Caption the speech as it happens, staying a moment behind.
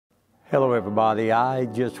Hello everybody, I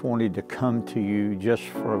just wanted to come to you just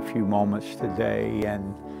for a few moments today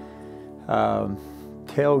and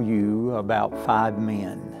tell you about 5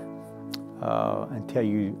 men and tell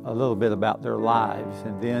you a little bit about their lives,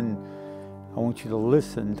 and then I want you to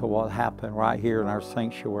listen to what happened right here in our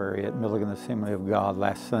sanctuary at Milligan Assembly of God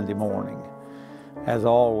last Sunday morning. As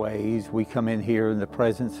always, we come in here and the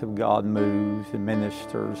presence of God moves and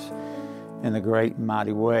ministers in a great and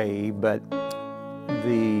mighty way, but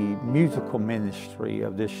the musical ministry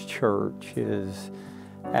of this church is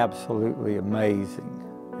absolutely amazing.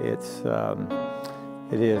 It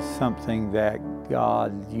is something that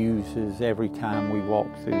God uses every time we walk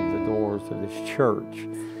through the doors of this church.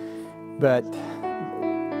 But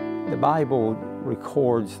the Bible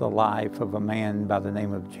records the life of a man by the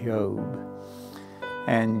name of Job.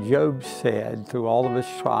 And Job said, through all of his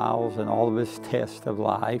trials and all of his tests of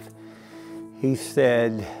life, he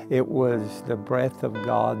said it was the breath of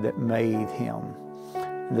God that made him,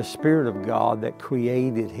 the Spirit of God that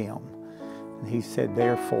created him. And he said,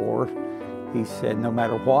 therefore, he said, no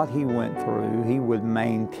matter what he went through, he would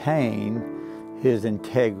maintain his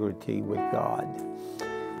integrity with God.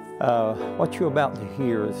 What you're about to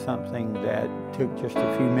hear is something that took just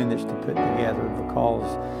a few minutes to put together because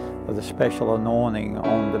of the special anointing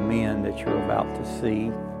on the men that you're about to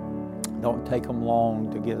see. Don't take them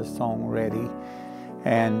long to get a song ready.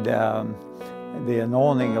 And the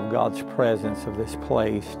anointing of God's presence of this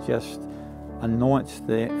place just anoints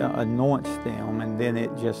them, and then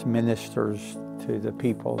it just ministers to the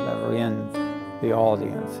people that are in the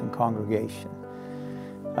audience and congregation.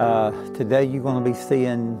 Today you're going to be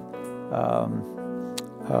seeing,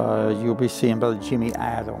 you'll be seeing Brother Jimmy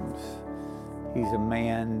Adams. He's a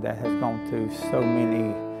man that has gone through so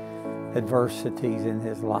many adversities in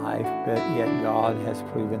his life, but yet God has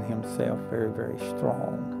proven himself very, very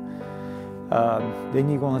strong. Then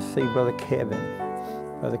you're going to see Brother Kevin.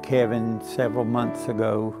 Brother Kevin, several months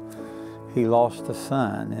ago, he lost a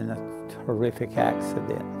son in a horrific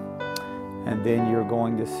accident. And then you're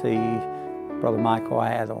going to see Brother Michael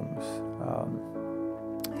Adams.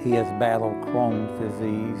 He has battled Crohn's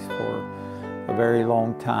disease for a very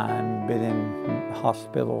long time, been in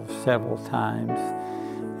hospital several times.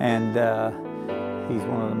 And he's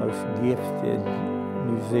one of the most gifted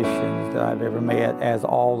musicians that I've ever met, as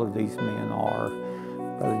all of these men are.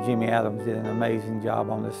 Brother Jimmy Adams did an amazing job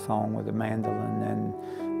on this song with the mandolin, and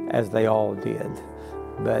as they all did.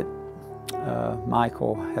 But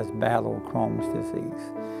Michael has battled Crohn's disease.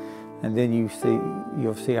 And then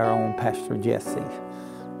you'll see our own Pastor Jesse.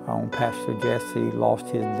 Our own Pastor Jesse lost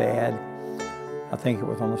his dad, I think it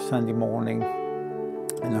was on a Sunday morning,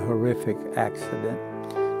 in a horrific accident.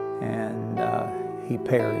 And he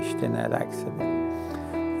perished in that accident.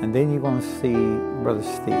 And then you're going to see Brother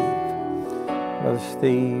Steve. Brother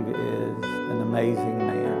Steve is an amazing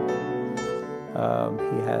man.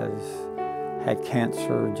 He has had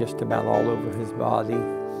cancer just about all over his body.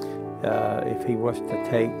 If he was to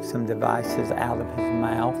take some devices out of his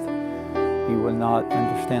mouth, you would not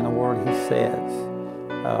understand a word he says.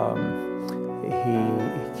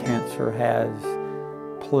 Cancer has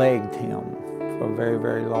plagued him for a very,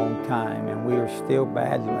 very long time, and we are still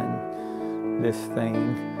battling this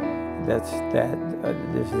thing, this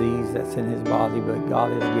disease that's in his body, but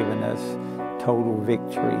God has given us total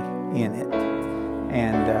victory in it,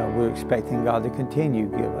 and we're expecting God to continue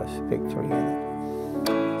to give us victory in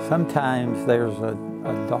it. Sometimes there's a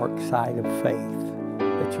dark side of faith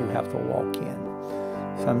that you have to walk in.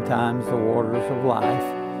 Sometimes the waters of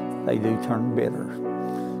life, they do turn bitter.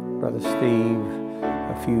 Brother Steve,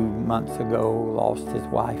 a few months ago, lost his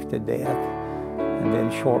wife to death, and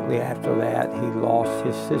then shortly after that he lost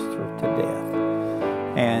his sister to death.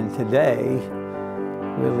 And today,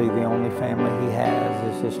 really the only family he has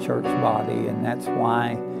is his church body, and that's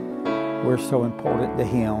why we're so important to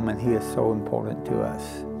him, and he is so important to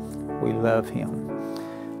us. We love him.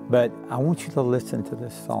 But I want you to listen to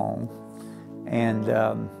this song, and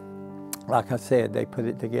like I said, they put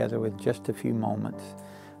it together with just a few moments.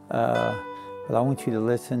 But I want you to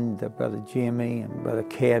listen to Brother Jimmy and Brother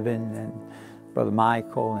Kevin and Brother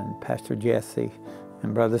Michael and Pastor Jesse,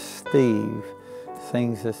 and Brother Steve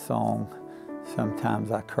sings this song,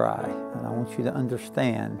 Sometimes I Cry. And I want you to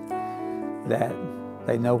understand that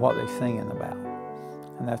they know what they're singing about.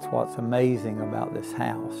 And that's what's amazing about this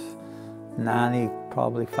house.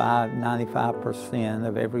 95%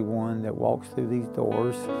 of everyone that walks through these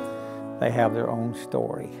doors, they have their own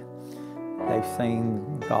story. They've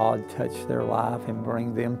seen God touch their life and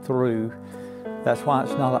bring them through. That's why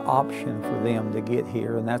it's not an option for them to get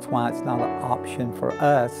here, and that's why it's not an option for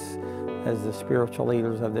us as the spiritual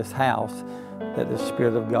leaders of this house. that the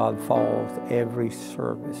Spirit of God falls every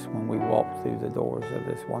service when we walk through the doors of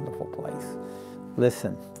this wonderful place.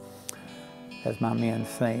 Listen, as my men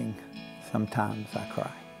sing, sometimes I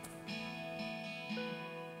cry.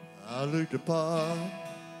 I looked upon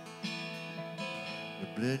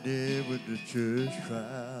and blended with the church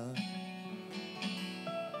crowd.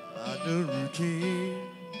 I knew routine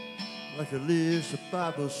like a list of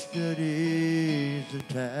Bible studies in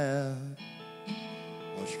town.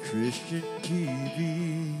 Watch Christian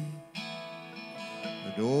TV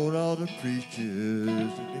and all the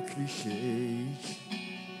preachers and the cliches.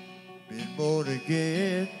 Been born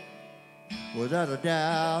again, without a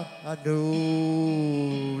doubt, I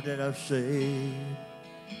know that I'm saved.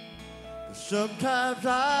 But sometimes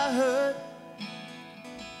I hurt,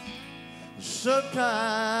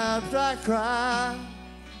 sometimes I cry,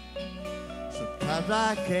 sometimes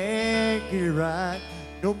I can't get it right,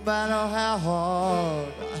 no matter how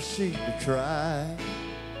hard I seem to try.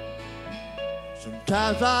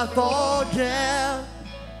 Sometimes I fall down,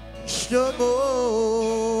 stumble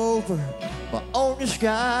over my own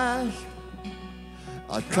disguise.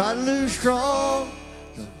 I try to lose strong,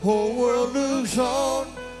 the whole world looks on.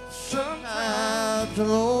 Sometimes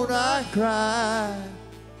alone I cry.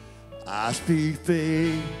 I speak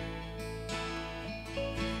faith,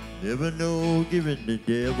 never know giving the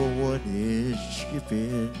devil one inch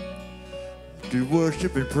skipping. Do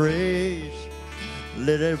worship and praise,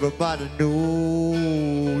 let everybody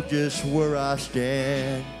know just where I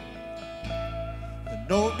stand.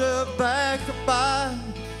 And on the back of my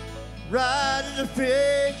right in the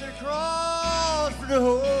face and cross for the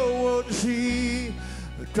whole world to see.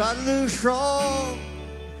 I try to lose strong,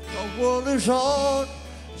 the world is on.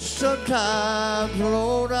 Sometimes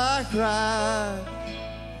alone I cry,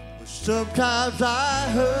 but sometimes I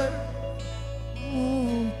hurt.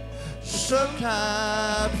 Ooh,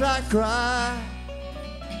 sometimes I cry,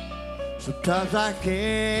 sometimes I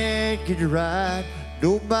can't get it right,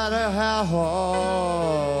 no matter how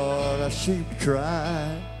hard I seem to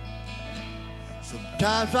try.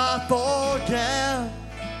 Sometimes I fall down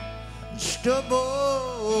and stumble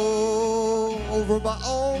over my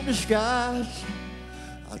own disguise.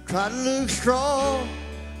 I try to look strong,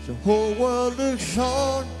 the whole world looks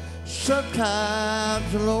on.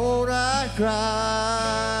 Sometimes alone I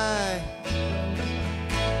cry.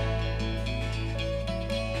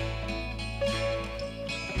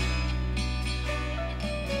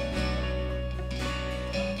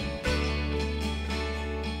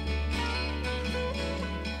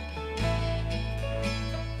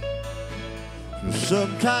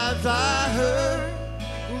 Sometimes I hurt,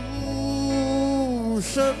 ooh,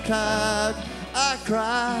 sometimes I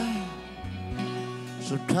cry,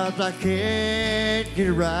 sometimes I can't get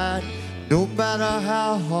it right, no matter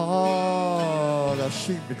how hard I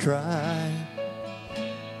seem to try.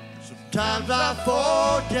 Sometimes I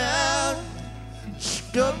fall down,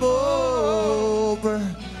 stumble over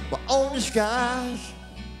my own disguise.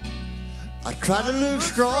 I try to look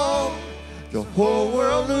strong, the whole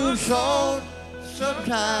world looks on.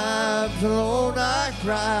 Sometimes alone I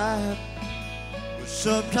cry, but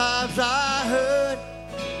sometimes I hurt,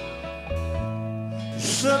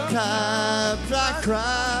 sometimes I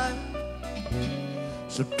cry,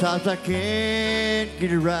 sometimes I can't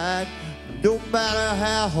get it right, no matter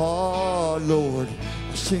how hard, Lord,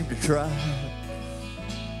 I seem to try.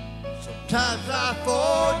 Sometimes I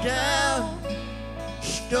fall down,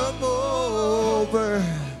 stumble over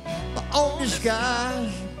my own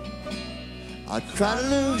disguise. I try to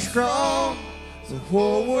look strong, the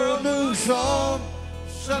whole world looks on.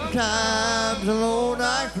 Sometimes alone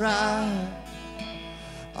I cry.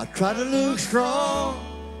 I try to look strong,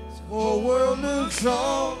 the whole world looks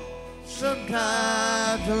on.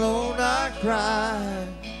 Sometimes alone I cry.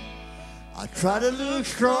 I try to look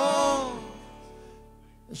strong,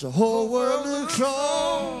 as the whole world looks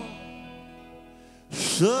on.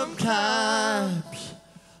 Sometimes,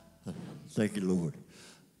 thank you, Lord.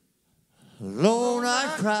 Alone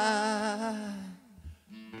I cry.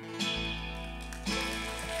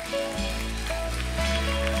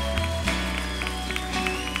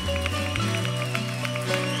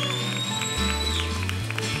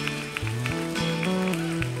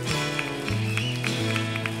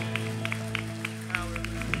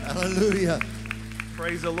 Hallelujah.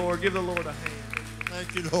 Praise the Lord. Give the Lord a hand.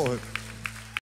 Thank you, Lord.